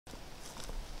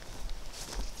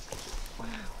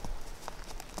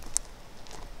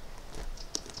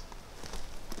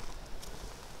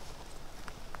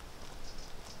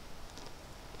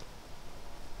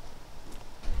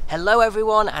Hello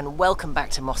everyone and welcome back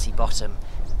to Mossy Bottom.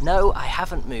 No, I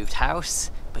haven't moved house,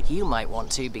 but you might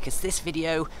want to because this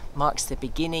video marks the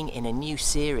beginning in a new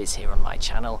series here on my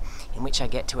channel in which I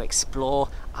get to explore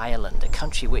Ireland, a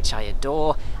country which I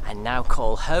adore and now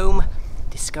call home,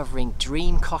 discovering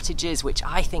dream cottages which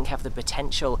I think have the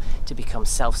potential to become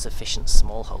self-sufficient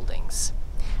smallholdings.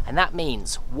 And that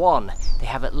means, 1, they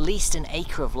have at least an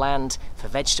acre of land for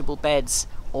vegetable beds,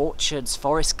 orchards,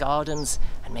 forest gardens,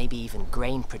 and maybe even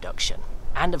grain production.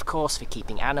 And of course for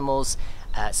keeping animals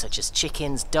such as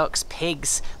chickens, ducks,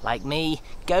 pigs like me,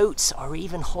 goats, or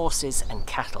even horses and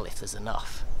cattle if there's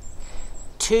enough.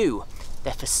 2,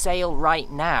 they're for sale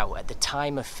right now at the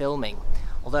time of filming.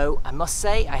 Although I must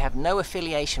say I have no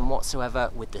affiliation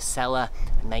whatsoever with the seller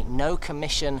and make no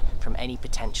commission from any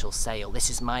potential sale. This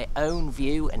is my own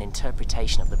view and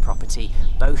interpretation of the property,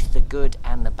 both the good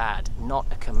and the bad, not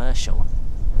a commercial.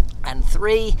 And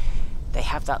 3, they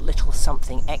have that little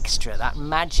something extra, that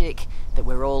magic that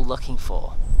we're all looking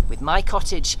for. With my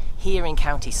cottage here in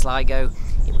County Sligo,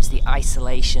 it was the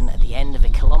isolation at the end of a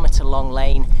kilometre-long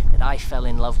lane that I fell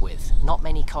in love with. Not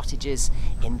many cottages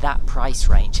in that price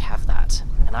range have that,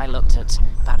 and I looked at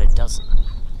about a dozen.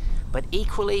 But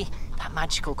equally, that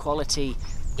magical quality,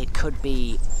 it could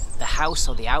be the house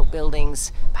or the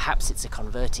outbuildings, perhaps it's a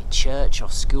converted church or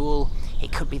school,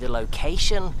 it could be the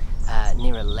location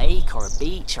near a lake or a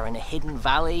beach or in a hidden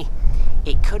valley,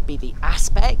 it could be the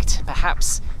aspect,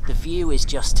 perhaps the view is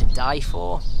just to die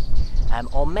for,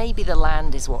 or maybe the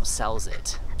land is what sells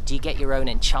it. Do you get your own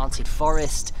enchanted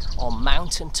forest or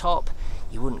mountaintop?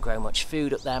 You wouldn't grow much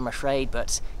food up there, I'm afraid,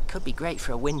 but it could be great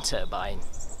for a wind turbine.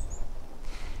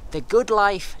 The good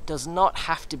life does not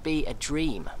have to be a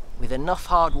dream. With enough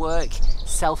hard work,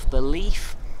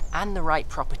 self-belief, and the right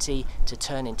property to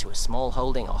turn into a small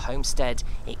holding or homestead,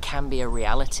 it can be a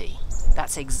reality.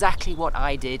 That's exactly what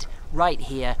I did right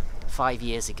here 5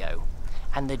 years ago.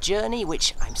 And the journey,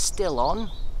 which I'm still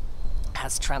on,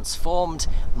 has transformed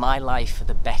my life for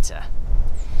the better.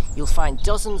 You'll find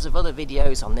dozens of other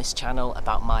videos on this channel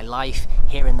about my life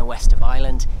here in the west of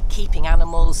Ireland, keeping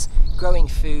animals, growing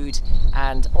food,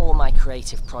 and all my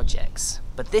creative projects.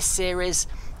 But this series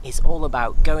is all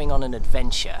about going on an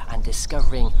adventure and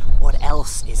discovering what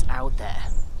else is out there.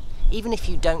 Even if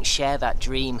you don't share that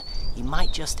dream, you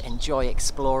might just enjoy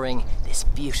exploring this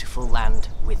beautiful land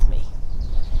with me.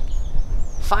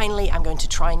 Finally, I'm going to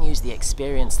try and use the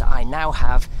experience that I now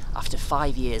have after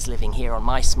 5 years living here on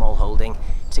my small holding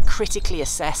to critically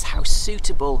assess how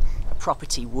suitable a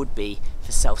property would be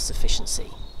for self-sufficiency.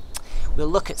 We'll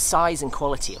look at size and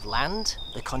quality of land,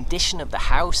 the condition of the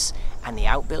house and the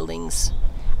outbuildings,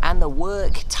 and the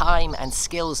work, time and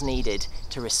skills needed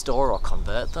to restore or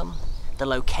convert them, the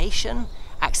location,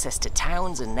 access to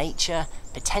towns and nature,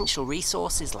 potential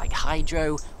resources like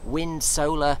hydro, wind,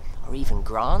 solar, or even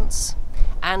grants,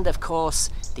 and of course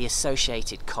the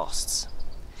associated costs.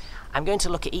 I'm going to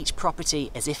look at each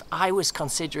property as if I was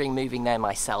considering moving there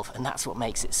myself, and that's what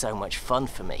makes it so much fun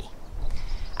for me.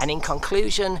 And in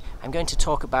conclusion, I'm going to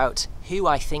talk about who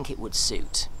I think it would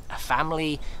suit. A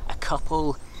family, a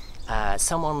couple,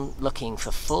 someone looking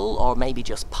for full or maybe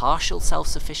just partial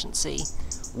self-sufficiency,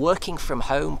 working from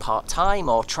home part-time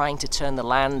or trying to turn the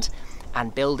land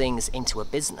and buildings into a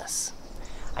business.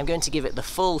 I'm going to give it the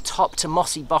full top to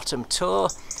mossy bottom tour,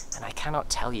 and I cannot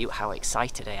tell you how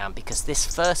excited I am because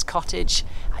this first cottage,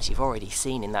 as you've already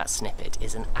seen in that snippet,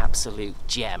 is an absolute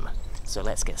gem. So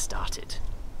let's get started.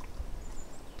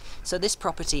 So this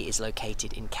property is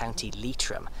located in County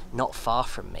Leitrim, not far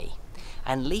from me.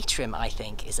 And Leitrim, I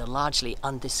think, is a largely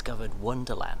undiscovered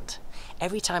wonderland.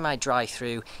 Every time I drive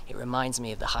through, it reminds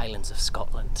me of the Highlands of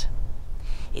Scotland.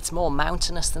 It's more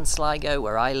mountainous than Sligo,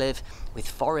 where I live, with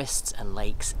forests and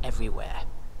lakes everywhere.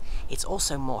 It's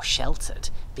also more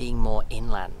sheltered, being more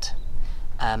inland.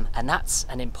 And that's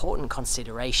an important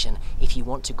consideration if you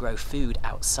want to grow food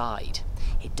outside.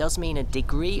 It does mean a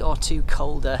degree or two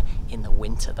colder in the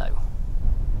winter though.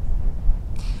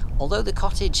 Although the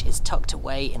cottage is tucked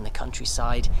away in the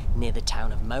countryside near the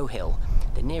town of Mohill,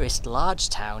 the nearest large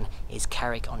town is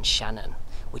Carrick-on-Shannon,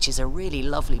 which is a really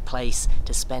lovely place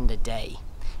to spend a day,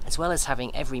 as well as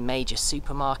having every major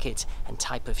supermarket and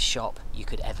type of shop you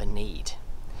could ever need.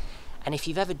 And if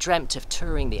you've ever dreamt of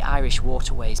touring the Irish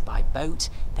waterways by boat,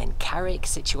 then Carrick,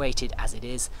 situated as it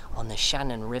is on the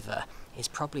Shannon River, is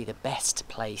probably the best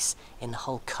place in the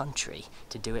whole country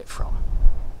to do it from.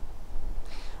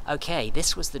 Okay,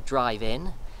 this was the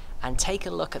drive-in, and take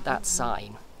a look at that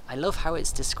sign. I love how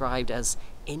it's described as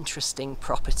interesting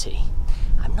property.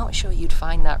 I'm not sure you'd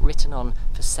find that written on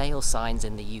for sale signs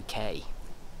in the UK.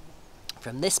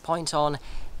 From this point on,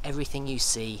 everything you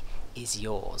see is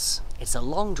yours. It's a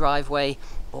long driveway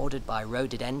bordered by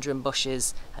rhododendron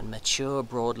bushes and mature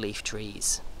broadleaf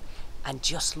trees. And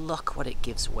just look what it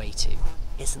gives way to.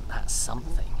 Isn't that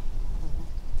something?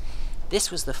 This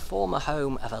was the former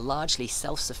home of a largely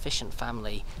self-sufficient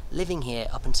family living here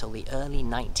up until the early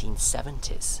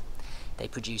 1970s. They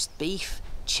produced beef,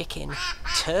 chicken,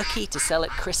 turkey to sell at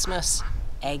Christmas,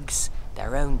 eggs,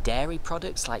 their own dairy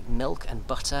products like milk and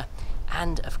butter,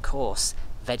 and of course,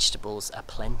 vegetables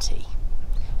aplenty.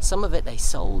 Some of it they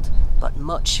sold, but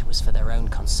much was for their own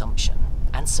consumption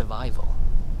and survival.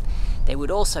 They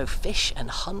would also fish and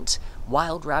hunt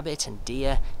wild rabbit and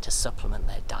deer to supplement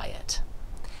their diet.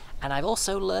 And I've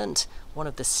also learnt one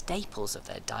of the staples of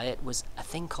their diet was a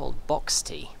thing called box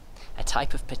tea, a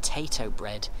type of potato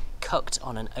bread cooked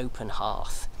on an open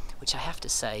hearth, which I have to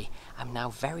say I'm now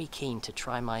very keen to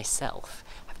try myself.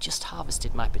 I've just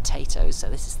harvested my potatoes, so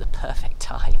this is the perfect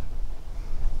time.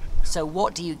 So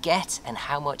what do you get and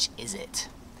how much is it?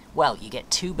 Well, you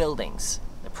get two buildings.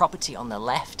 The property on the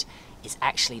left is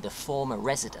actually the former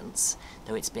residence,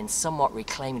 though it's been somewhat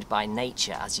reclaimed by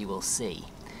nature, as you will see.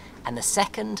 And the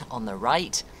second, on the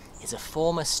right, is a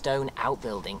former stone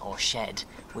outbuilding or shed,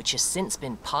 which has since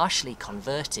been partially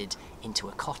converted into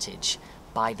a cottage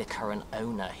by the current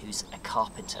owner, who's a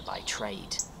carpenter by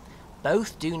trade.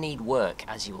 Both do need work,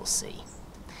 as you will see.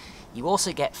 You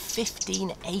also get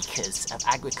 15 acres of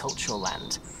agricultural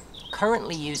land,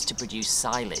 currently used to produce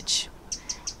silage,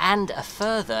 and a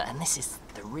further, and this is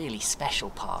the really special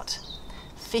part,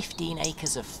 15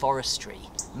 acres of forestry,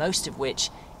 most of which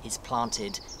is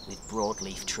planted with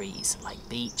broadleaf trees like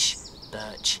beech,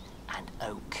 birch and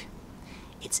oak.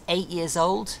 It's 8 years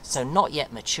old, so not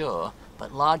yet mature,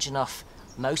 but large enough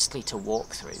mostly to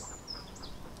walk through.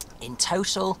 In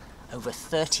total, over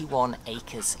 31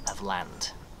 acres of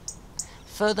land.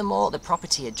 Furthermore, the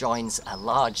property adjoins a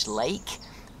large lake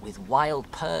with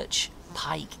wild perch,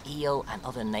 pike, eel and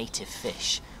other native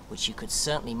fish, which you could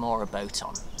certainly moor a boat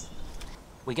on.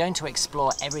 We're going to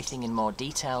explore everything in more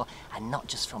detail, and not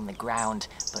just from the ground,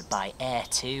 but by air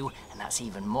too, and that's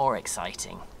even more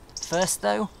exciting. First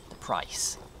though, the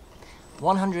price.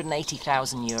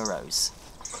 180,000 euros,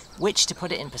 which, to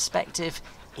put it in perspective,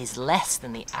 is less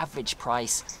than the average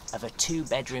price of a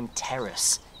 2-bedroom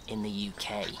terrace in the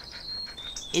UK.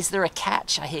 Is there a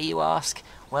catch, I hear you ask?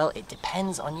 Well, it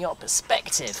depends on your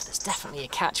perspective. There's definitely a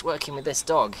catch working with this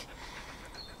dog.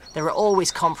 There are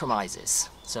always compromises,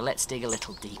 so let's dig a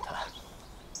little deeper.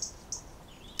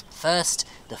 First,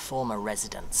 the former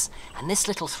residence, and this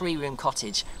little 3-room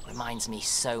cottage reminds me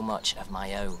so much of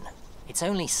my own. It's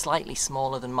only slightly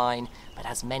smaller than mine, but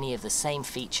has many of the same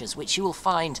features which you will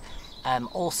find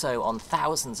also on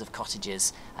thousands of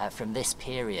cottages from this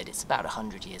period. It's about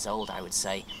 100 years old, I would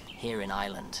say, here in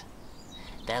Ireland.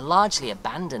 They're largely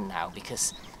abandoned now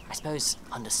because, I suppose,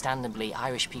 understandably,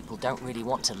 Irish people don't really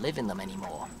want to live in them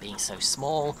anymore, being so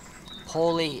small,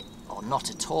 poorly or not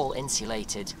at all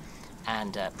insulated,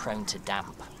 and prone to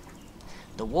damp.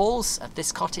 The walls of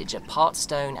this cottage are part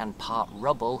stone and part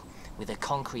rubble, with a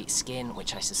concrete skin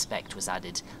which I suspect was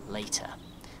added later.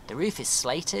 The roof is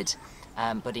slated,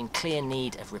 but in clear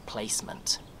need of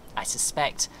replacement. I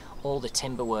suspect all the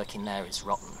timber work in there is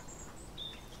rotten.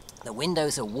 The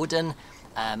windows are wooden,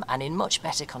 and in much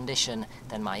better condition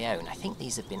than my own. I think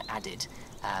these have been added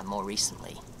more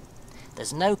recently.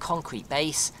 There's no concrete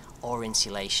base or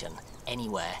insulation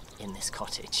anywhere in this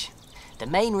cottage. The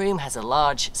main room has a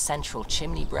large central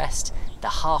chimney breast, the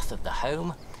hearth of the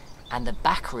home, and the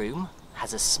back room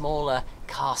has a smaller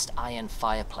cast iron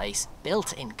fireplace,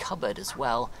 built-in cupboard as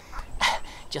well,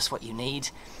 just what you need,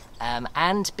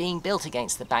 and being built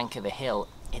against the bank of a hill,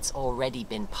 it's already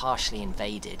been partially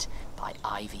invaded by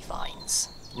ivy vines.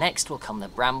 Next will come the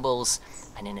brambles,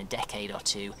 and in a decade or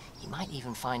two you might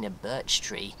even find a birch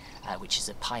tree, which is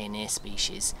a pioneer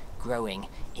species, growing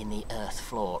in the earth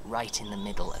floor right in the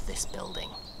middle of this building.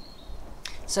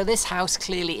 So this house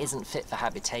clearly isn't fit for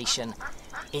habitation.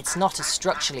 It's not as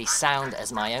structurally sound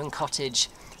as my own cottage,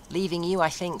 leaving you, I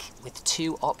think, with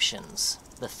two options.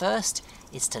 The first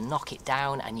is to knock it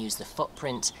down and use the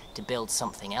footprint to build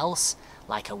something else,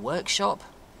 like a workshop,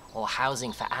 or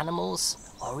housing for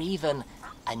animals, or even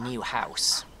a new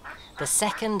house. The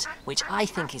second, which I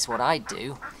think is what I'd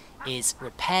do, is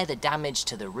repair the damage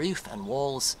to the roof and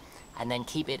walls, and then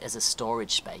keep it as a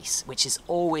storage space, which is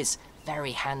always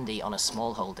very handy on a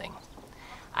small holding.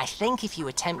 I think if you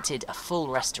attempted a full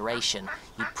restoration,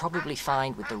 you'd probably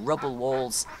find with the rubble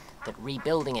walls that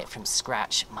rebuilding it from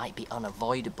scratch might be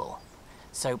unavoidable.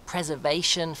 So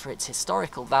preservation for its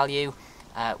historical value,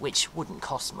 which wouldn't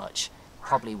cost much,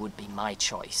 probably would be my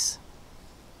choice.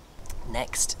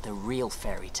 next, the real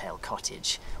fairy tale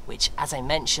cottage, which, as I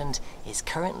mentioned, is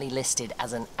currently listed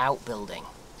as an outbuilding.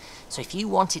 So if you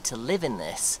wanted to live in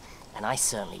this, and I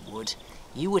certainly would,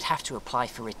 you would have to apply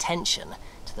for retention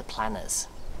to the planners,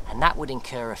 and that would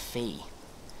incur a fee.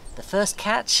 The first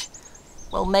catch?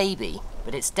 Well, maybe,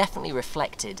 but it's definitely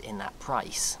reflected in that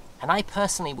price, and I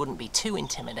personally wouldn't be too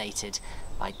intimidated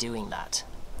by doing that.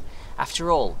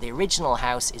 After all, the original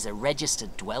house is a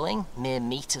registered dwelling mere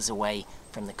meters away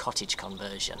from the cottage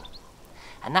conversion.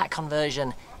 And that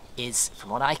conversion is, from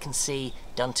what I can see,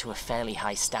 done to a fairly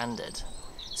high standard.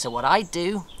 So what I'd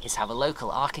do is have a local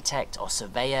architect or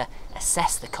surveyor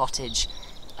assess the cottage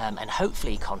and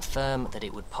hopefully confirm that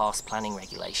it would pass planning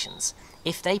regulations.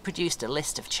 If they produced a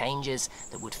list of changes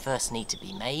that would first need to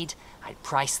be made, I'd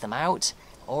price them out,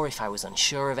 or if I was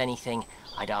unsure of anything,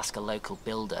 I'd ask a local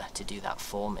builder to do that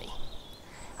for me.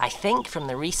 I think from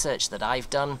the research that I've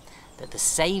done that the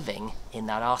saving in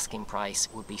that asking price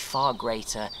would be far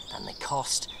greater than the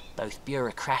cost, both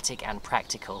bureaucratic and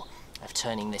practical, of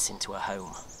turning this into a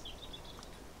home.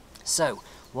 So,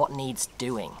 what needs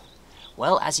doing?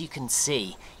 Well, as you can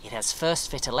see, it has first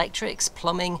fit electrics,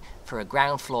 plumbing for a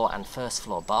ground floor and first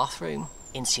floor bathroom,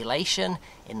 insulation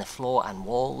in the floor and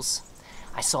walls.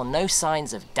 I saw no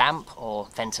signs of damp or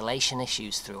ventilation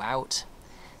issues throughout.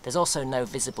 There's also no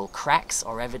visible cracks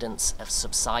or evidence of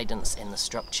subsidence in the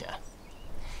structure.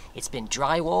 It's been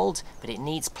drywalled, but it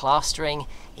needs plastering,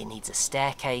 it needs a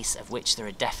staircase, of which there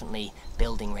are definitely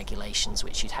building regulations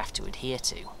which you'd have to adhere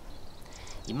to.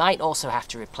 You might also have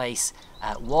to replace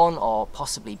one or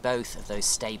possibly both of those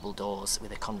stable doors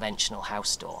with a conventional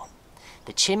house door.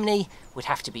 The chimney would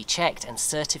have to be checked and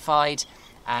certified,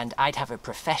 and I'd have a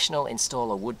professional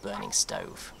install a wood-burning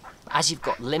stove. As you've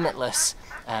got limitless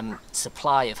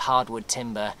supply of hardwood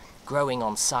timber growing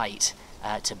on site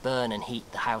to burn and heat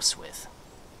the house with.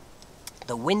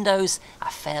 The windows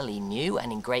are fairly new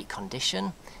and in great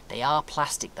condition. They are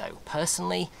plastic though.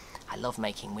 Personally, I love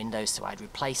making windows, so I'd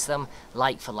replace them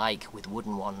like for like with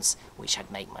wooden ones, which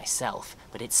I'd make myself,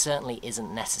 but it certainly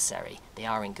isn't necessary. They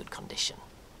are in good condition.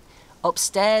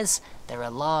 Upstairs, there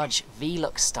are large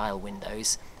V-Lux style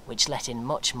windows which let in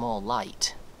much more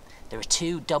light. There are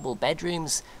 2 double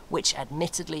bedrooms, which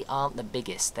admittedly aren't the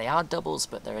biggest. They are doubles,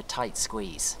 but they're a tight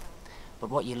squeeze. But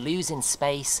what you lose in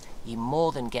space, you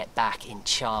more than get back in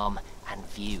charm and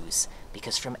views,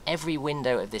 because from every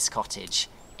window of this cottage,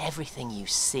 everything you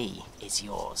see is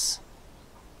yours.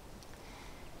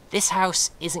 This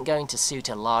house isn't going to suit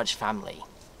a large family,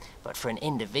 but for an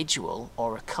individual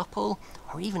or a couple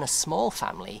or even a small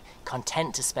family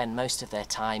content to spend most of their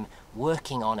time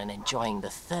working on and enjoying the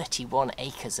 31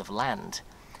 acres of land,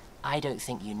 I don't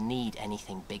think you need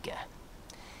anything bigger.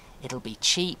 It'll be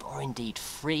cheap or indeed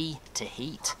free to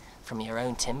heat from your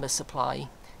own timber supply.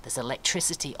 There's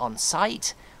electricity on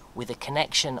site with a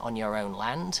connection on your own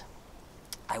land.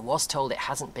 I was told it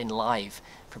hasn't been live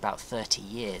for about 30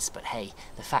 years, but hey,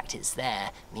 the fact it's there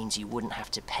means you wouldn't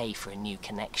have to pay for a new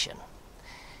connection.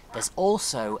 There's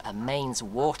also a mains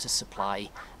water supply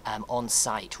on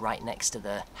site right next to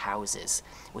the houses,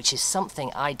 which is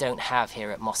something I don't have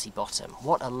here at Mossy Bottom.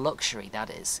 What a luxury that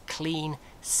is. Clean,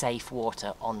 safe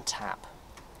water on tap.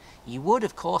 You would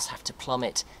of course have to plumb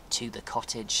it to the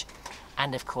cottage,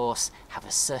 and of course have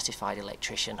a certified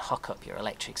electrician hook up your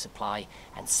electric supply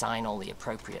and sign all the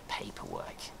appropriate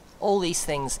paperwork. All these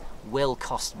things will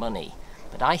cost money,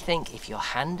 but I think if you're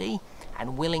handy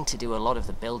and willing to do a lot of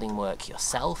the building work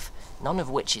yourself, none of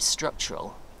which is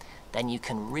structural, then you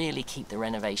can really keep the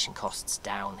renovation costs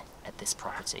down at this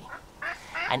property.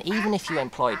 And even if you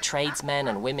employed tradesmen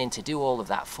and women to do all of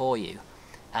that for you,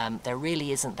 there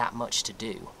really isn't that much to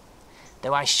do.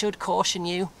 Though I should caution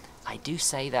you, I do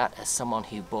say that as someone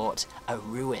who bought a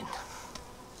ruin.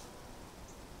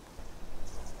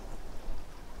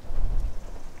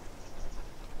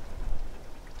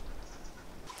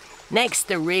 Next,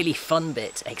 the really fun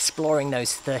bit, exploring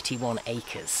those 31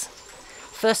 acres.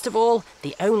 First of all,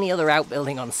 the only other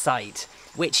outbuilding on site,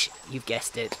 which, you've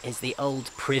guessed it, is the old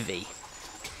privy.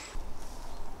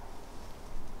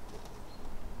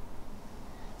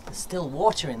 There's still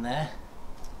water in there.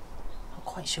 Not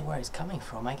quite sure where it's coming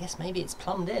from. I guess maybe it's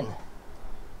plumbed in.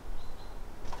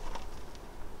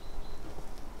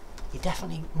 You're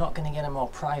definitely not going to get a more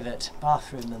private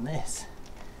bathroom than this.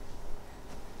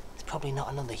 There's probably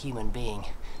not another human being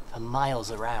for miles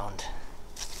around.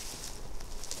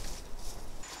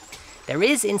 There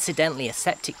is incidentally a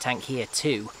septic tank here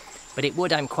too, but it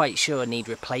would, I'm quite sure, need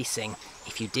replacing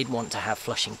if you did want to have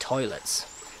flushing toilets.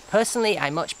 Personally, I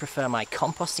much prefer my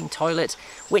composting toilet,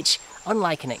 which,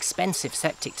 unlike an expensive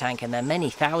septic tank, and there are many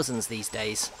thousands these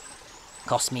days,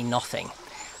 costs me nothing.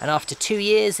 and after 2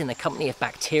 years in the company of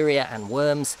bacteria and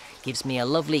worms gives me a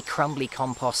lovely crumbly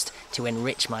compost to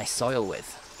enrich my soil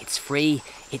with. It's free,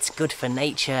 it's good for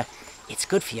nature, it's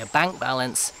good for your bank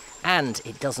balance, and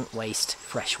it doesn't waste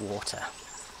fresh water.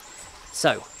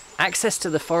 So, access to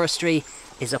the forestry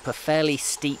is up a fairly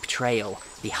steep trail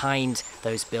behind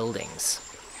those buildings,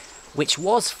 which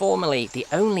was formerly the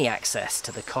only access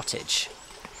to the cottage.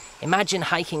 Imagine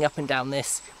hiking up and down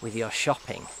this with your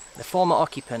shopping. The former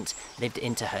occupant lived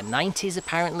into her 90s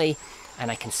apparently, and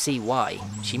I can see why.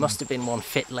 She must have been one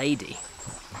fit lady.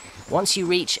 Once you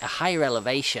reach a higher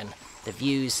elevation, the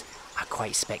views are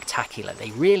quite spectacular.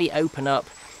 They really open up,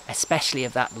 especially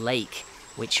of that lake,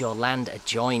 which your land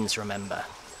adjoins, remember.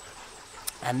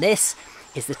 And this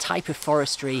is the type of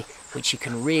forestry which you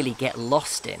can really get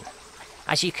lost in.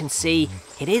 As you can see,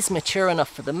 it is mature enough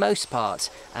for the most part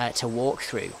to walk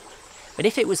through. But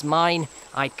if it was mine,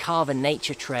 I'd carve a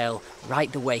nature trail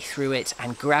right the way through it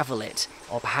and gravel it,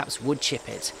 or perhaps wood chip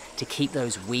it, to keep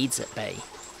those weeds at bay.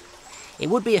 It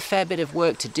would be a fair bit of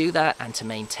work to do that and to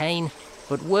maintain,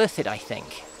 but worth it, I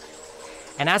think.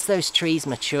 And as those trees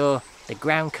mature, the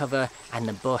ground cover and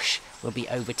the bush will be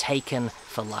overtaken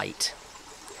for light.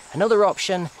 Another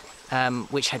option,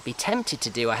 which I'd be tempted to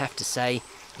do, I have to say,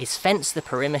 is fence the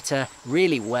perimeter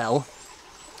really well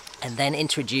and then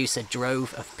introduce a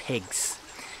drove of pigs.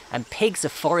 And pigs are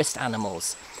forest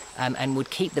animals and would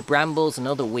keep the brambles and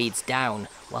other weeds down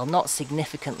while not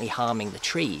significantly harming the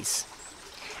trees.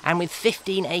 And with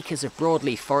 15 acres of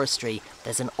broadleaf forestry,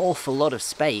 there's an awful lot of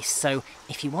space, so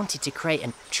if you wanted to create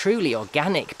a truly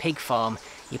organic pig farm,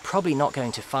 you're probably not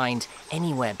going to find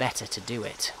anywhere better to do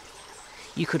it.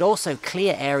 You could also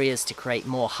clear areas to create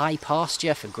more high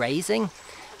pasture for grazing,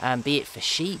 be it for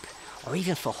sheep or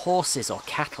even for horses or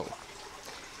cattle.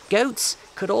 Goats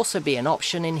could also be an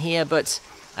option in here, but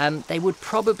they would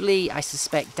probably, I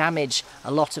suspect, damage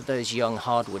a lot of those young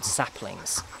hardwood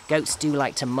saplings. Goats do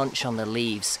like to munch on the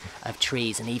leaves of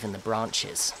trees and even the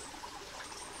branches.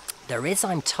 There is,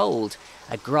 I'm told,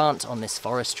 a grant on this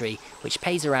forestry which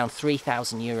pays around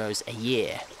 €3,000 a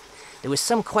year. There was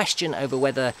some question over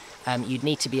whether you'd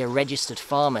need to be a registered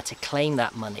farmer to claim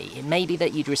that money. It may be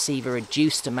that you'd receive a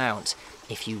reduced amount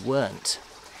if you weren't.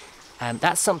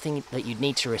 That's something that you'd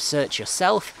need to research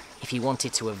yourself if you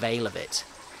wanted to avail of it.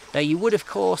 Though you would, of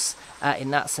course,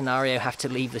 in that scenario have to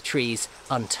leave the trees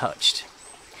untouched.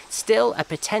 Still, a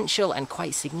potential and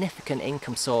quite significant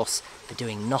income source for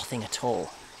doing nothing at all.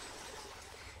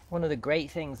 One of the great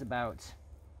things about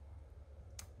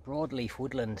broadleaf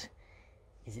woodland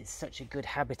is it's such a good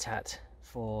habitat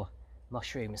for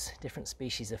mushrooms, different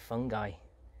species of fungi.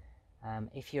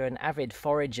 If you're an avid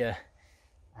forager,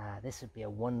 this would be a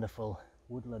wonderful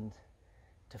woodland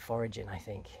to forage in, I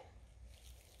think.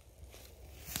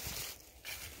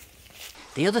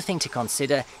 The other thing to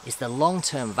consider is the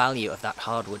long-term value of that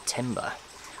hardwood timber.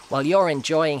 While you're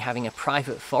enjoying having a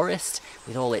private forest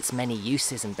with all its many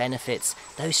uses and benefits,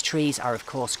 those trees are of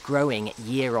course growing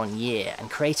year on year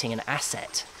and creating an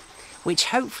asset, which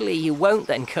hopefully you won't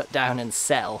then cut down and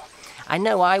sell. I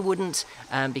know I wouldn't,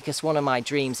 because one of my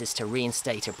dreams is to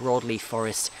reinstate a broadleaf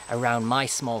forest around my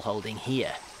smallholding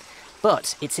here.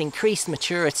 But its increased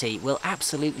maturity will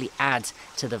absolutely add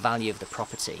to the value of the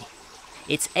property.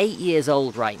 It's 8 years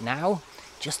old right now.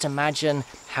 Just imagine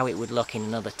how it would look in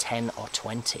another 10 or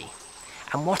 20.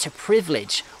 And what a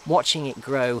privilege watching it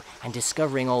grow and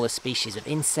discovering all the species of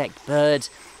insect, bird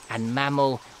and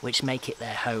mammal which make it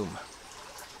their home.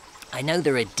 I know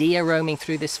there are deer roaming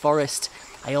through this forest.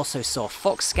 I also saw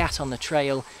fox scat on the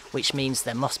trail, which means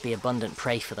there must be abundant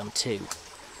prey for them too.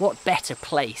 What better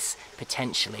place,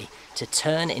 potentially, to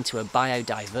turn into a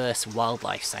biodiverse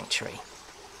wildlife sanctuary?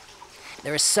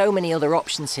 There are so many other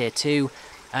options here too,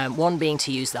 one being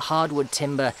to use the hardwood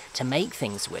timber to make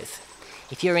things with.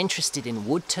 If you're interested in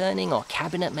wood turning or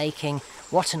cabinet making,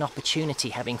 what an opportunity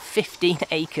having 15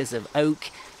 acres of oak,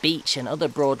 beech and other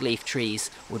broadleaf trees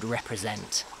would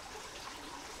represent.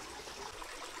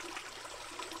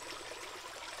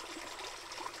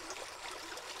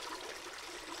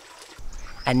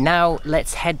 And now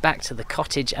let's head back to the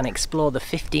cottage and explore the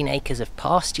 15 acres of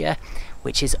pasture,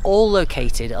 which is all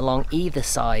located along either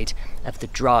side of the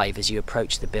drive as you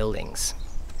approach the buildings.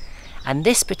 And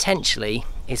this potentially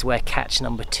is where catch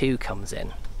number 2 comes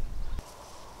in.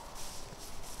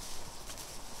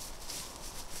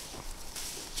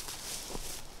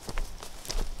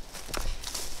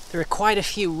 There are quite a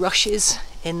few rushes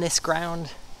in this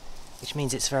ground, which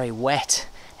means it's very wet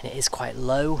and it is quite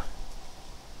low.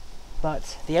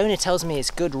 But the owner tells me it's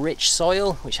good rich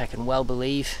soil, which I can well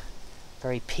believe.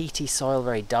 Very peaty soil,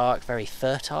 very dark, very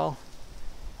fertile.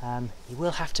 You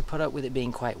will have to put up with it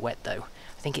being quite wet though.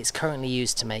 I think it's currently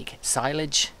used to make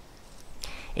silage.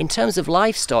 In terms of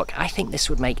livestock, I think this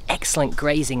would make excellent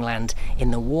grazing land in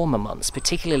the warmer months,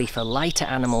 particularly for lighter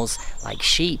animals like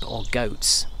sheep or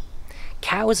goats.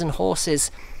 Cows and horses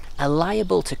are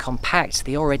liable to compact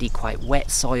the already quite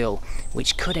wet soil,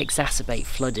 which could exacerbate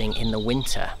flooding in the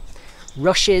winter.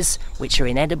 Rushes, which are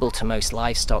inedible to most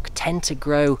livestock, tend to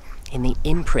grow in the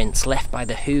imprints left by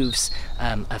the hooves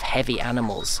of heavy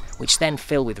animals, which then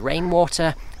fill with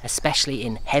rainwater, especially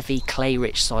in heavy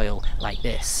clay-rich soil like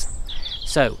this.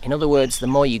 So, in other words, the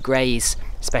more you graze,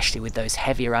 especially with those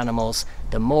heavier animals,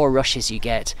 the more rushes you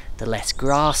get, the less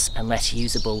grass and less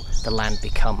usable the land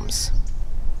becomes.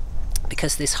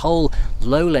 Because this whole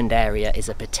lowland area is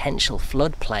a potential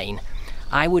floodplain,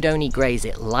 I would only graze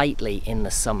it lightly in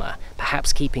the summer,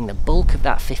 perhaps keeping the bulk of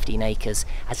that 15 acres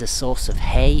as a source of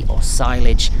hay or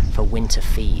silage for winter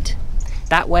feed.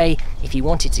 That way, if you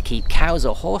wanted to keep cows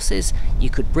or horses, you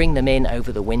could bring them in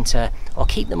over the winter or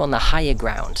keep them on the higher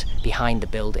ground behind the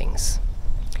buildings.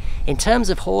 In terms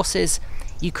of horses,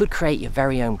 you could create your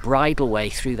very own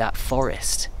bridleway through that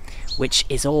forest, which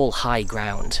is all high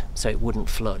ground, so it wouldn't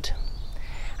flood.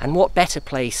 And what better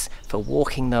place for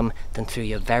walking them than through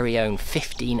your very own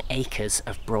 15 acres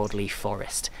of broadleaf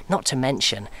forest? Not to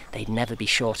mention, they'd never be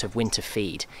short of winter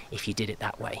feed if you did it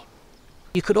that way.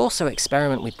 You could also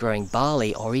experiment with growing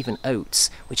barley or even oats,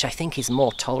 which I think is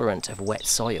more tolerant of wet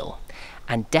soil,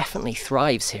 and definitely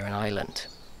thrives here in Ireland.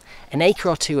 An acre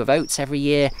or two of oats every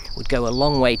year would go a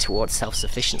long way towards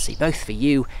self-sufficiency, both for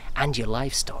you and your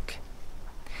livestock.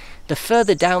 The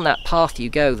further down that path you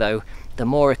go, though, the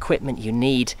more equipment you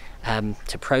need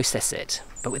to process it.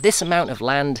 But with this amount of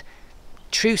land,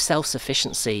 true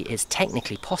self-sufficiency is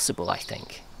technically possible, I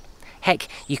think. Heck,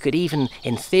 you could even,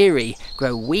 in theory,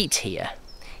 grow wheat here.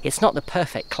 It's not the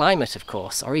perfect climate, of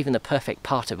course, or even the perfect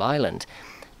part of Ireland,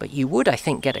 but you would, I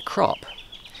think, get a crop.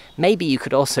 Maybe you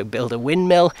could also build a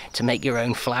windmill to make your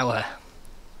own flour.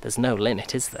 There's no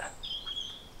limit, is there?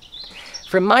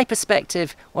 From my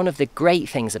perspective, one of the great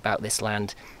things about this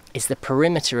land is the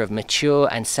perimeter of mature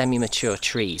and semi-mature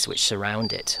trees which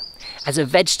surround it. As a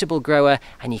vegetable grower,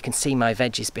 and you can see my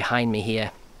veggies behind me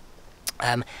here,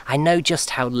 I know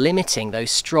just how limiting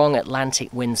those strong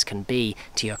Atlantic winds can be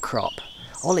to your crop.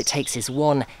 All it takes is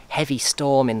one heavy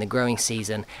storm in the growing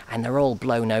season and they're all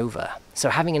blown over. So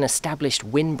having an established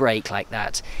windbreak like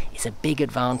that is a big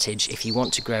advantage if you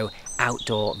want to grow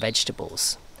outdoor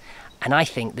vegetables. And I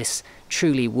think this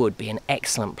truly would be an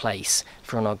excellent place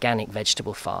for an organic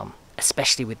vegetable farm,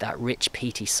 especially with that rich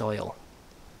peaty soil.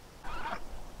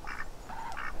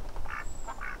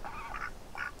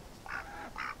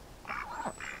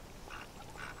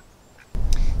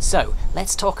 So,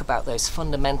 let's talk about those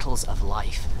fundamentals of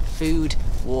life: food,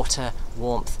 water,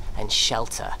 warmth and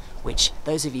shelter, which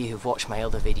those of you who've watched my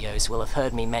other videos will have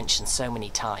heard me mention so many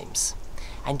times.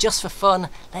 And just for fun,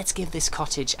 let's give this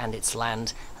cottage and its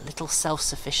land a little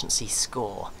self-sufficiency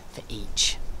score for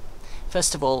each.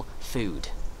 First of all, food.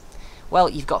 Well,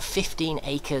 you've got 15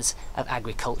 acres of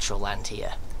agricultural land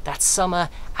here. That's summer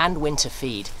and winter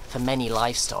feed for many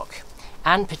livestock,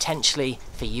 and potentially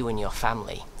for you and your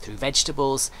family through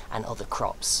vegetables and other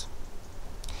crops.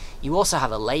 You also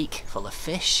have a lake full of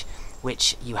fish,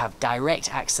 which you have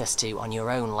direct access to on your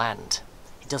own land.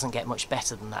 It doesn't get much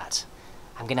better than that.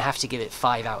 I'm going to have to give it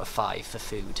 5 out of 5 for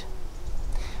food.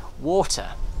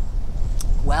 Water.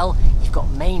 Well, you've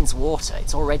got mains water,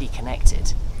 it's already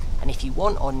connected. And if you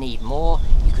want or need more,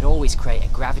 you could always create a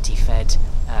gravity-fed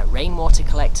rainwater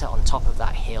collector on top of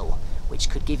that hill, which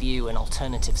could give you an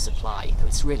alternative supply, though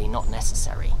it's really not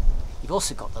necessary. You've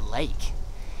also got the lake.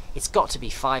 It's got to be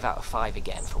 5 out of 5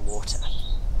 again for water.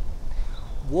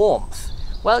 Warmth.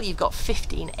 Well, you've got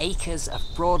 15 acres of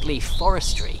broadleaf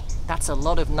forestry. That's a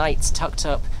lot of nights tucked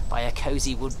up by a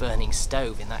cosy wood-burning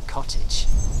stove in that cottage.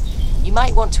 You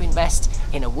might want to invest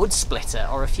in a wood splitter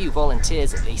or a few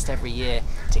volunteers at least every year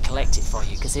to collect it for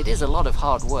you, because it is a lot of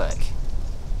hard work.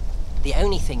 The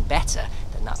only thing better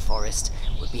than that forest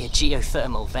would be a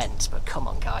geothermal vent, but come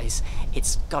on guys,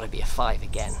 it's got to be a 5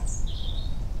 again.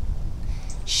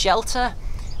 Shelter?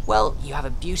 Well, you have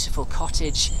a beautiful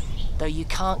cottage, though you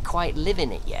can't quite live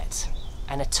in it yet,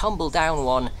 and a tumble-down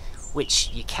one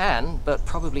which you can, but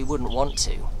probably wouldn't want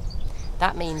to.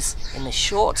 That means, in the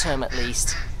short term at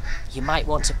least, you might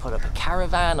want to put up a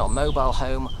caravan or mobile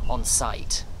home on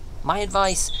site. My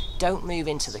advice, don't move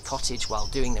into the cottage while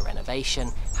doing the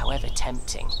renovation, however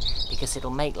tempting, because it'll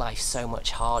make life so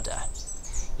much harder.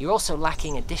 You're also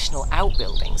lacking additional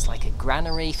outbuildings like a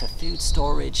granary for food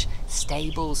storage,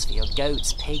 stables for your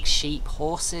goats, pigs, sheep,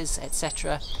 horses,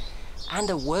 etc., and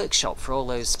a workshop for all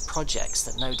those projects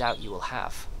that no doubt you will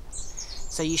have.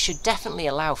 So so you should definitely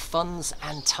allow funds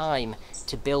and time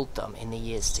to build them in the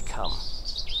years to come.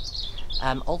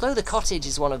 Although the cottage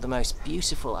is one of the most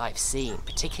beautiful I've seen,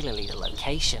 particularly the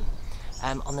location,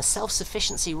 on the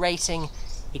self-sufficiency rating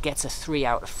it gets a 3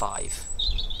 out of 5.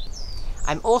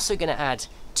 I'm also going to add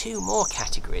 2 more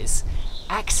categories: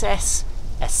 access,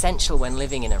 essential when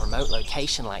living in a remote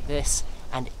location like this,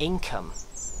 and income.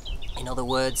 In other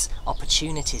words,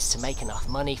 opportunities to make enough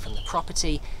money from the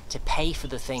property to pay for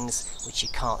the things which you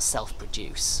can't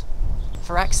self-produce.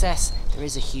 For access, there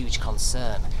is a huge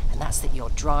concern, and that's that your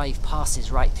drive passes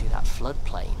right through that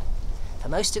floodplain. For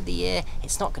most of the year,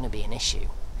 it's not going to be an issue,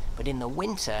 but in the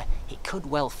winter, it could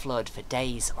well flood for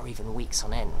days or even weeks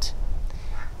on end.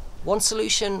 One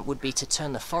solution would be to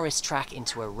turn the forest track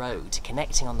into a road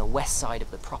connecting on the west side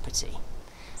of the property.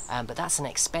 But that's an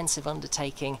expensive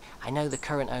undertaking. I know the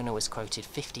current owner was quoted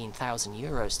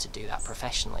 €15,000 to do that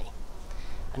professionally.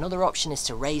 Another option is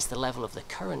to raise the level of the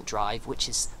current drive, which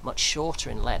is much shorter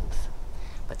in length.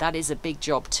 But that is a big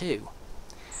job too.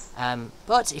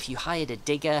 But if you hired a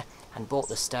digger and bought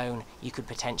the stone, you could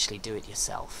potentially do it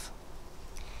yourself.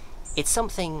 It's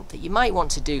something that you might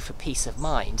want to do for peace of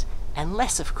mind,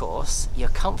 unless of course you're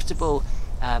comfortable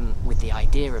with the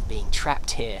idea of being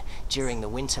trapped here during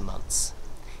the winter months.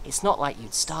 It's not like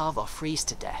you'd starve or freeze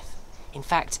to death. In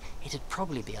fact, it'd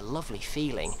probably be a lovely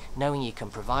feeling knowing you can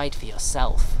provide for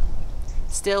yourself.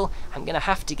 Still, I'm going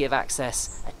to have to give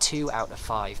access a 2 out of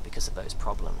 5 because of those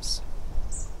problems.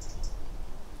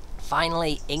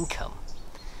 Finally, income.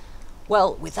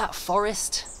 Well, with that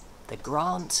forest, the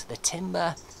grant, the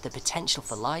timber, the potential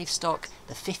for livestock,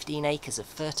 the 15 acres of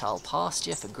fertile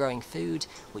pasture for growing food,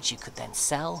 which you could then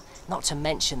sell, not to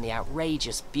mention the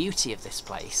outrageous beauty of this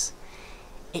place,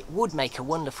 it would make a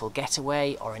wonderful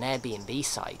getaway or an Airbnb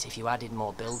site if you added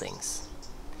more buildings.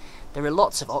 There are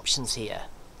lots of options here.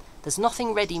 There's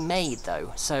nothing ready-made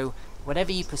though, so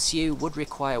whatever you pursue would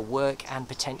require work and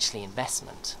potentially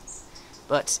investment.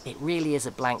 But it really is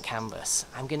a blank canvas.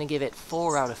 I'm going to give it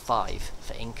 4 out of 5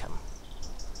 for income.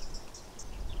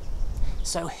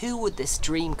 So who would this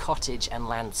dream cottage and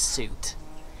land suit?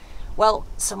 Well,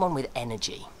 someone with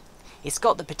energy. It's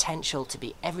got the potential to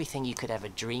be everything you could ever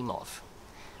dream of.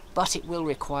 But it will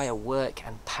require work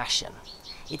and passion.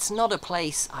 It's not a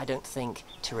place, I don't think,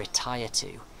 to retire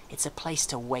to. It's a place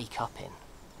to wake up in.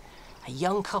 A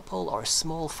young couple or a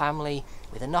small family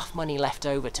with enough money left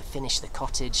over to finish the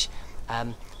cottage,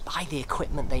 buy the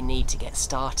equipment they need to get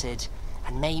started,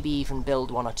 and maybe even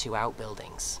build 1 or 2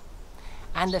 outbuildings.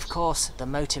 And of course, the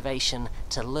motivation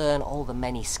to learn all the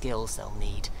many skills they'll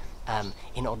need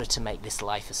in order to make this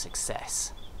life a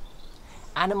success.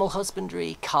 Animal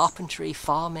husbandry, carpentry,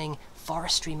 farming,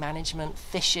 forestry management,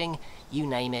 fishing, you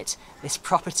name it, this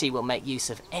property will make use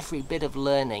of every bit of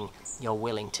learning you're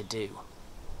willing to do.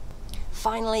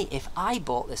 Finally, if I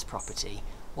bought this property,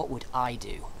 what would I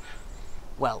do?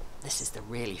 Well, this is the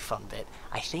really fun bit.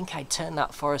 I think I'd turn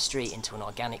that forestry into an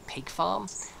organic pig farm,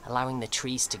 allowing the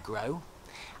trees to grow.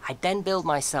 I'd then build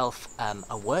myself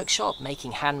a workshop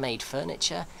making handmade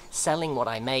furniture, selling what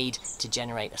I made to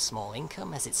generate a small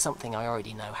income, as it's something I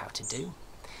already know how to do.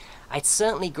 I'd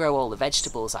certainly grow all the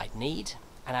vegetables I'd need,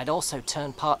 and I'd also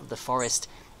turn part of the forest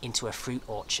into a fruit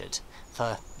orchard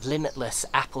for limitless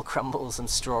apple crumbles and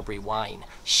strawberry wine,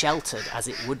 sheltered as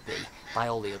it would be by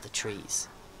all the other trees.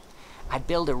 I'd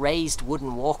build a raised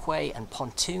wooden walkway and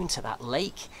pontoon to that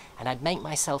lake, and I'd make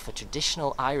myself a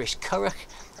traditional Irish curragh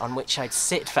on which I'd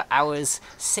sit for hours,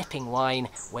 sipping wine,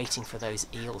 waiting for those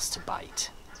eels to bite.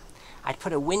 I'd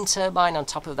put a wind turbine on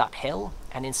top of that hill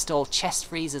and install chest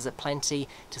freezers aplenty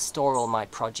to store all my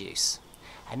produce.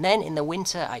 And then in the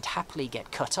winter I'd happily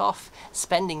get cut off,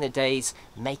 spending the days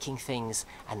making things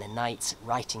and the nights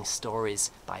writing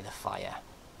stories by the fire.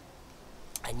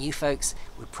 And you folks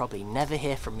would probably never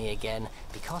hear from me again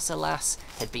because, alas,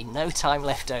 there'd be no time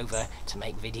left over to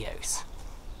make videos.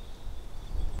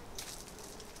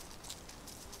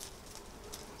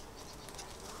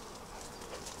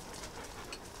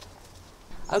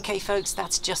 Okay folks,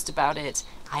 that's just about it.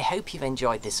 I hope you've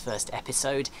enjoyed this first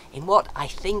episode in what I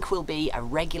think will be a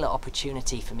regular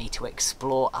opportunity for me to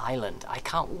explore Ireland. I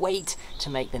can't wait to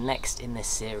make the next in this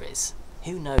series.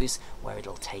 Who knows where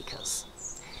it'll take us.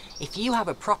 If you have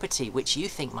a property which you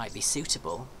think might be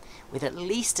suitable, with at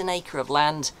least an acre of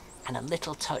land and a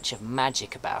little touch of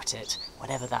magic about it,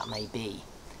 whatever that may be,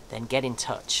 then get in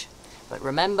touch. But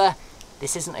remember,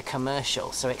 this isn't a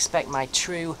commercial, so expect my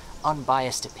true,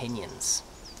 unbiased opinions.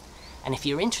 And if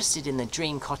you're interested in the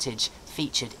dream cottage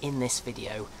featured in this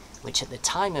video, which at the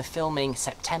time of filming,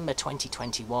 September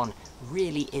 2021,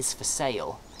 really is for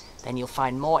sale, then you'll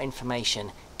find more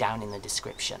information down in the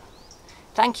description.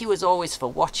 Thank you as always for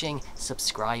watching,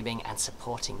 subscribing and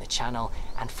supporting the channel,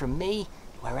 and from me,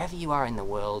 wherever you are in the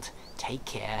world, take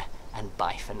care and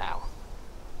bye for now.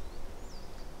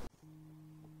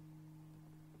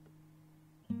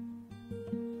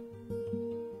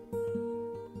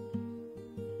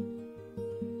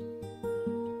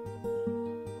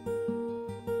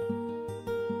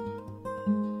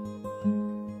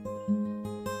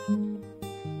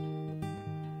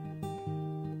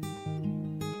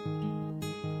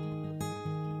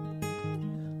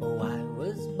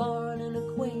 Born in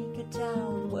a Quaker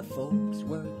town where folks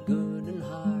worked good and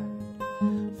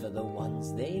hard for the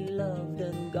ones they loved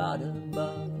and God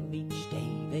above. Each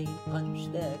day they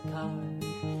punched their card,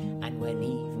 and when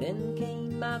evening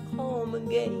came back home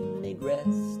again, they'd rest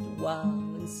a while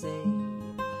and say,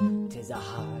 "'Tis a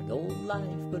hard old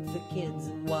life, but for kids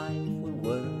and wife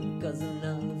we'll work as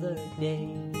another day."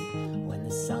 When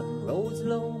the sun rose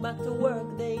low, back to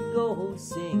work they'd go,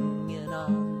 singing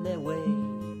on their way.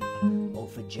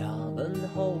 For job and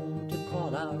home to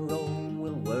call our own,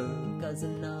 we'll work as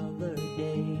another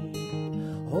day.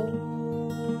 Oh,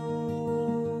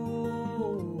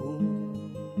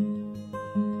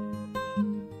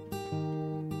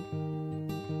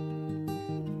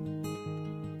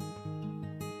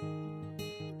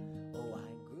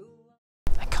 I grew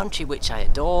up. A country which I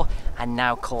adore and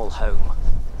now call home.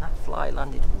 And that fly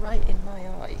landed right in my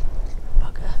eye.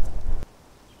 Bugger.